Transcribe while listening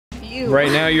you.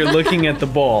 Right now you're looking at the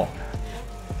ball,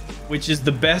 which is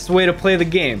the best way to play the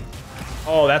game.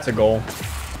 Oh, that's a goal.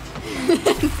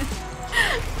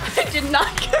 I did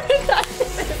not get that.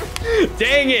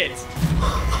 Dang it!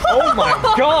 Oh my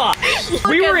god!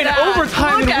 We were in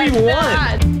overtime and we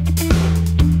won!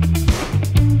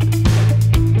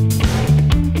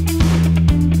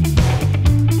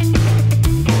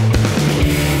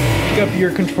 Pick up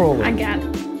your controller. I got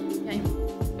it. Okay.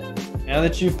 Now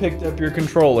that you've picked up your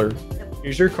controller,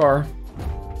 here's your car.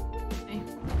 Okay.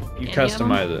 You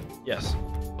customize it. Yes.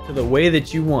 To the way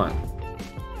that you want.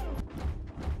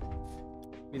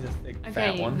 Be the thick,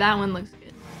 fat one. That one looks good.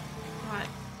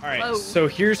 All right, so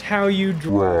here's how you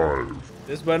drive.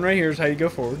 This button right here is how you go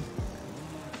forward.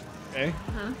 Okay.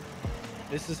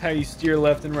 This is how you steer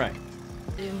left and right.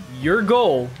 Your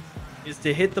goal is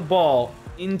to hit the ball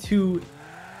into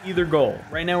either goal.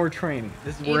 Right now we're training.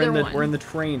 We're in the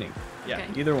training. Yeah,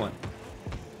 okay. Either one.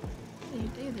 How do you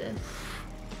do this?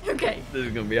 Okay. This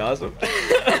is gonna be awesome.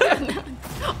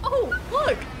 Oh,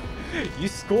 look! You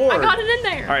scored. I got it in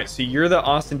there. All right, so you're the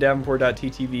Austin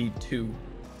Davenport.ttv 2.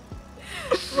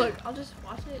 Look, I'll just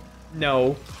watch it.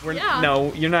 No,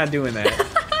 no, you're not doing that.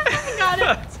 I got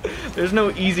it. There's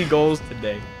no easy goals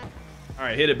today. All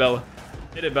right, hit it, Bella.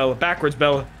 Hit it, Bella. Backwards,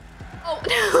 Bella. Oh,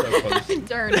 no.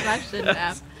 Darn it, I shouldn't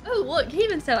have. Oh, look, he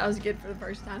even said I was good for the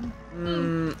first time.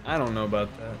 I don't know about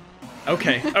that.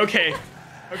 Okay, okay.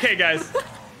 Okay, guys.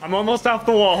 I'm almost off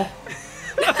the wall.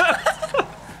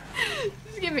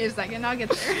 Just give me a second, I'll get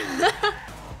there.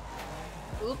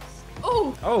 Oops.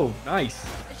 Oh. Oh, nice.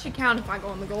 It should count if I go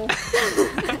on the goal.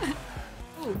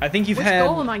 Ooh, I think you've which had.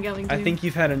 goal am I going to? I think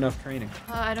you've had enough training.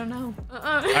 I don't know.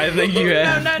 I think you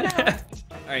have. No.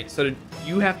 All right, so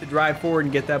you have to drive forward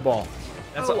and get that ball.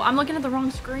 I'm looking at the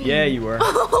wrong screen. Yeah, you were.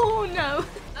 Oh no.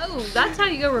 Oh, that's how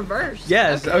you go reverse.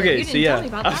 Yes. Okay. You So didn't yeah. tell me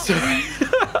about I'm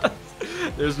that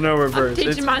sorry. There's no reverse. I'm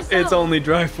teaching myself. It's only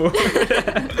drive forward.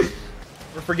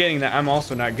 We're forgetting that I'm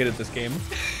also not good at this game.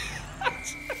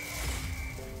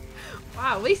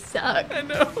 Wow, we suck. I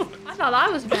know. I thought I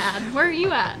was bad. Where are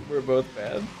you at? We're both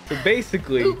bad. So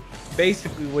basically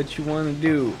what you want to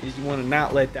do is you want to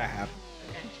not let that happen.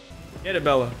 Okay. Get it,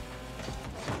 Bella.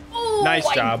 Oh, nice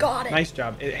job. I got it. Nice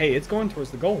job. Hey, it's going towards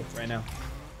the goal right now.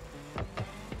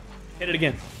 Hit it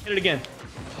again. Hit it again.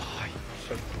 Oh,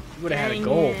 you would have had a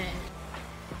goal.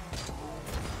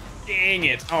 Dang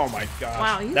it. Oh my gosh.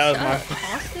 Wow, you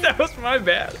that was my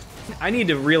bad. I need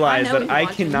to realize that I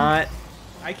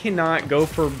cannot go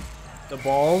for the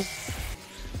balls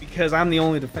because I'm the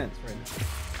only defense right now.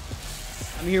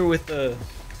 I'm here with the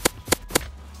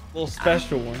little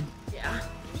special one. Yeah.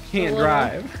 You can't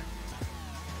drive.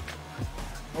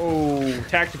 Oh,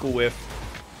 tactical whiff.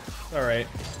 All right.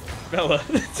 Bella,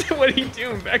 what are you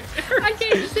doing back there? I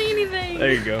can't see anything.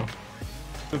 There you go.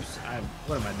 Oops,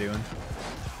 what am I doing?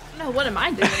 No, what am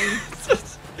I doing?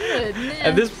 Goodness.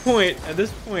 At this point,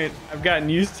 I've gotten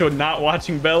used to not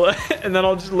watching Bella, and then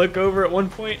I'll just look over at one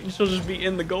point, and she'll just be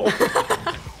in the goal.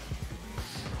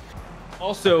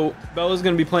 Also, Bella's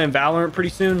gonna be playing Valorant pretty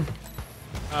soon,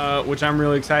 which I'm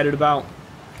really excited about,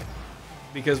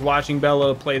 because watching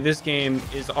Bella play this game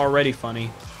is already funny,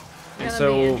 and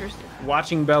so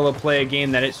watching Bella play a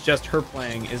game that it's just her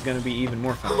playing is gonna be even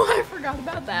more fun. Oh, I forgot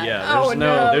about that.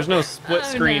 Yeah, there's no split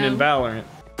screen in Valorant.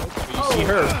 You see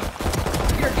her.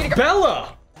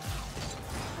 Bella! I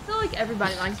feel like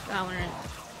everybody likes Valorant.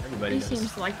 Everybody does.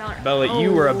 Seems to like Valorant. Bella,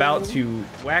 you were about to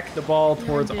whack the ball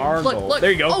towards our goal. Look.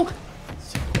 There you go.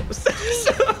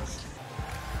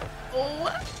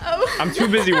 Oh. I'm too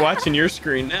busy watching your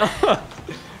screen now.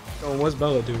 So what's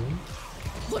Bella doing?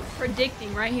 Look,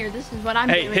 predicting right here. This is what I'm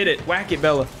doing. Hey, hit it. Whack it,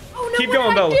 Bella. Oh, no, Keep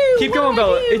going, Bella. Keep going,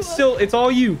 Bella. It's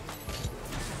all you.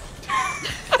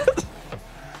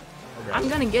 I'm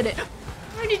gonna get it.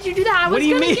 Why did you do that? What do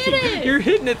you mean? Get it. You're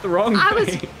hitting it the wrong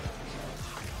way.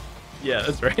 Yeah,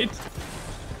 that's right.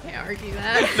 Can't argue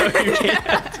that. No, you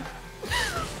can't.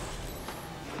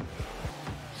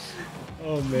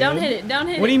 Oh man. Don't hit it. Don't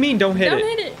hit it. What do you mean don't hit it?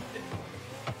 Don't hit it.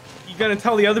 You gonna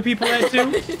tell the other people that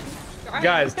too?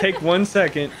 Guys, take 1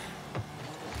 second.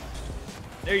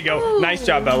 There you go. Ooh, nice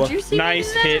job, Bella.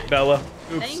 Nice hit, Bella.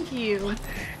 Oops. Thank you.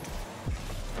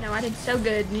 No, I did so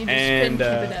good. You just couldn't keep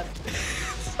it up.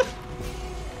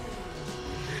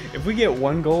 If we get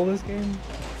one goal this game.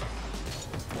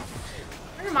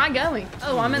 Where am I going?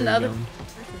 Oh, I'm in the other.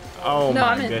 Oh no,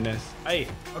 my goodness. Hey,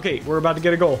 okay, we're about to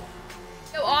get a goal.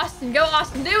 Go Austin, do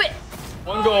it.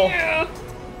 One goal. Yeah.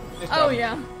 Oh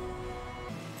yeah.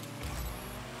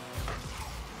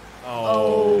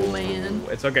 Oh man.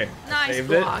 It's okay. Nice I saved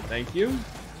block. it. Thank you.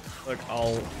 Look,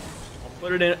 I'll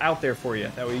put it out there for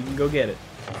you. That way you can go get it.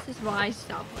 This is why I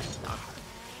stopped playing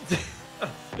soccer.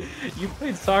 You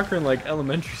played soccer in like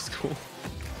elementary school.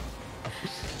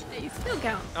 Hey, you still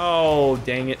count. Oh,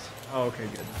 dang it. Oh, okay,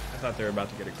 good. I thought they were about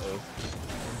to get a goal.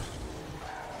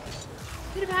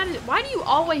 Could have had it. Why do you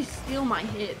always steal my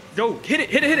hit? Go, hit it,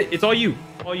 hit it, hit it. It's all you.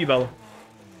 All you, Bella.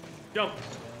 Jump.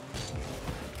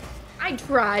 I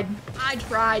tried.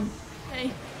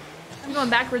 Okay. I'm going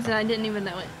backwards and I didn't even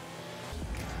know it.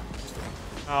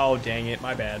 Oh, dang it.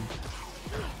 My bad.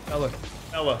 Bella.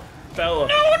 No.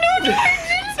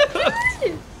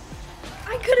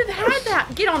 I could have had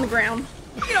that. Get on the ground.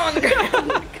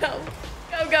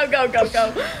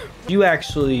 Go. You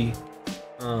actually,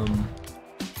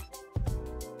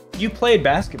 you played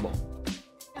basketball.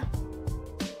 Yeah.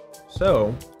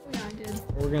 So, Yeah, I did.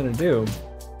 what we're gonna do.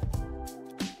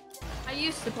 I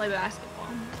used to play basketball.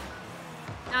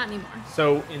 Not anymore.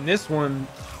 So, in this one,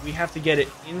 we have to get it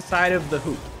inside of the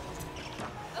hoop.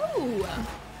 Oh.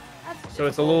 That's So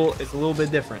it's a little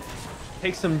bit different.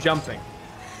 Take some jumping.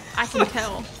 I can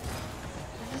tell.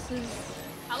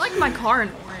 I like my car in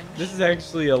orange. This is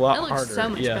actually a lot It looks harder. so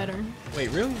much better. Wait,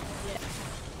 really? Yeah.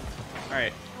 All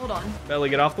right. Hold on. Bella,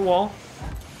 get off the wall.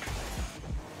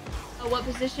 Oh, what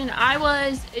position?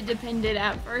 It depended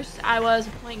at first. I was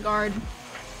a point guard.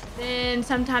 Then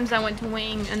sometimes I went to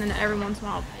wing, and then every once in a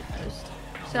while I played post.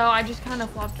 So I just kind of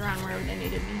flopped around wherever they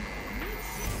needed me.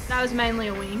 That was mainly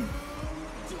a wing.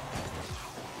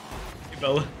 Hey,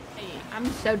 Bella. Hey, I'm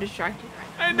so distracted right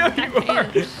I now. know you are.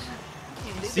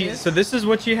 See, so this is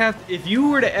what you have. If you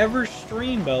were to ever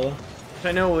stream, Bella, which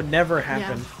I know would never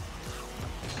happen,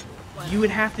 you would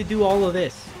have to do all of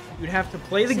this. You'd have to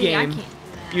play the game. I can't do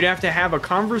that. You'd have to have a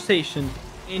conversation,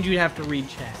 and you'd have to read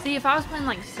chat. See, if I was playing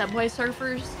like Subway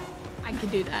Surfers, I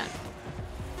could do that.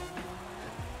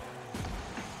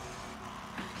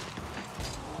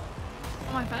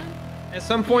 On my phone? At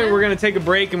some point, we're gonna take a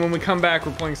break, and when we come back,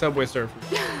 we're playing Subway Surfers.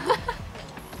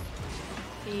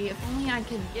 See, if only I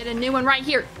could get a new one right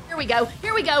here. Here we go.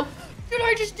 Did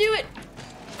I just do it?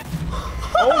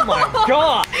 Oh my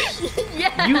god!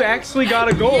 Yes. You actually got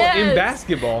a goal in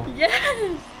basketball.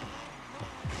 Yes.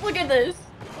 Look at this.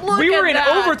 We were in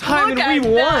overtime and we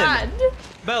won. That.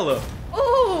 Bella.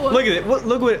 Oh. Look at it.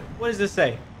 Look what does this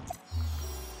say?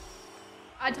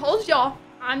 I told y'all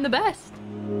I'm the best.